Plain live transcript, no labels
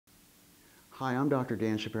Hi, I'm Dr.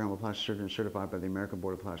 Dan Shapiro. I'm a plastic surgeon certified by the American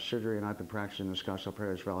Board of Plastic Surgery, and I've been practicing in the Scottsdale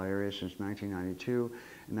Paradise Valley area since 1992,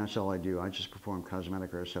 and that's all I do. I just perform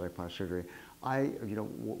cosmetic or aesthetic plastic surgery.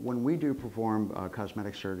 When we do perform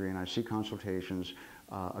cosmetic surgery and I see consultations,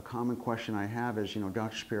 a common question I have is,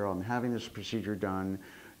 Dr. Shapiro, I'm having this procedure done.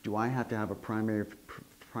 Do I have to have a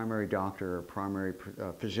primary doctor or primary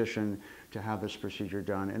physician to have this procedure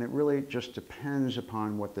done? And it really just depends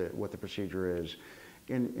upon what the procedure is.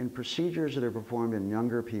 In procedures that are performed in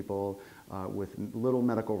younger people with little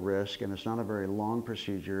medical risk, and it's not a very long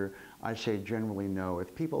procedure, I say generally no.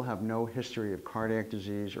 If people have no history of cardiac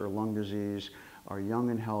disease or lung disease, are young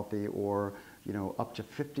and healthy, or up to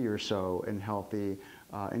 50 or so and healthy,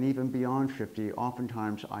 and even beyond 50,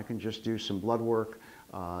 oftentimes I can just do some blood work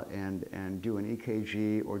and do an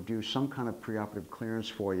EKG or do some kind of preoperative clearance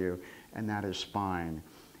for you, and that is fine.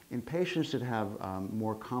 In patients that have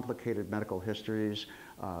more complicated medical histories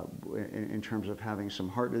in terms of having some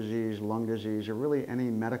heart disease, lung disease, or really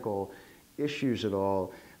any medical issues at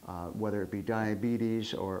all, whether it be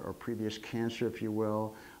diabetes or previous cancer, if you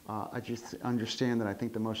will, I just understand that I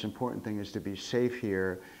think the most important thing is to be safe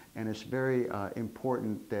here, and it's very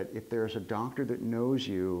important that if there's a doctor that knows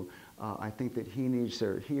you, I think that he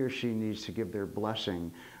or she needs to give their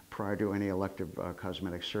blessing prior to any elective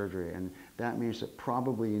cosmetic surgery, and that means that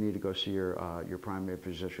probably you need to go see your primary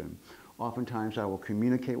physician. Oftentimes I will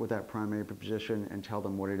communicate with that primary physician and tell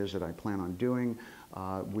them what it is that I plan on doing.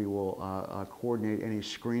 We will coordinate any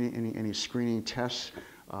screening tests.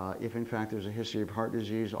 If in fact there's a history of heart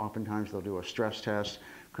disease, oftentimes they'll do a stress test,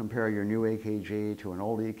 compare your new EKG to an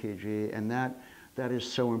old EKG, and that is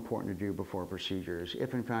so important to do before procedures.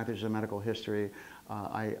 If in fact there's a medical history,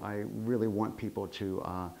 I really want people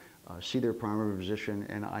to see their primary physician,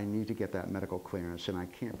 and I need to get that medical clearance, and I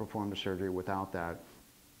can't perform the surgery without that.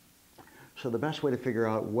 So the best way to figure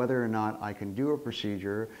out whether or not I can do a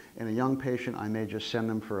procedure, in a young patient I may just send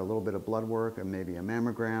them for a little bit of blood work and maybe a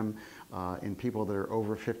mammogram. In people that are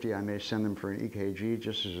over 50, I may send them for an EKG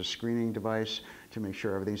just as a screening device to make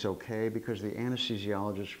sure everything's okay, because the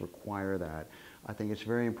anesthesiologists require that. I think it's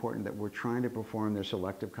very important that we're trying to perform this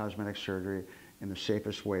elective cosmetic surgery in the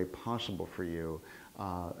safest way possible for you.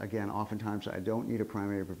 Again, oftentimes I don't need a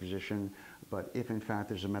primary physician, but if in fact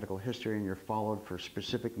there's a medical history and you're followed for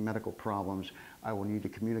specific medical problems, I will need to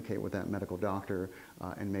communicate with that medical doctor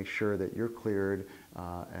and make sure that you're cleared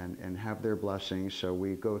and have their blessing, so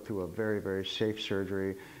we go through a very, very safe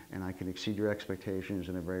surgery and I can exceed your expectations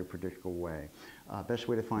in a very predictable way. Best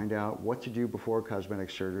way to find out what to do before cosmetic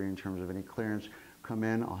surgery in terms of any clearance, come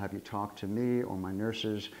in, I'll have you talk to me or my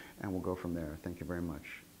nurses, and we'll go from there. Thank you very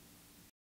much.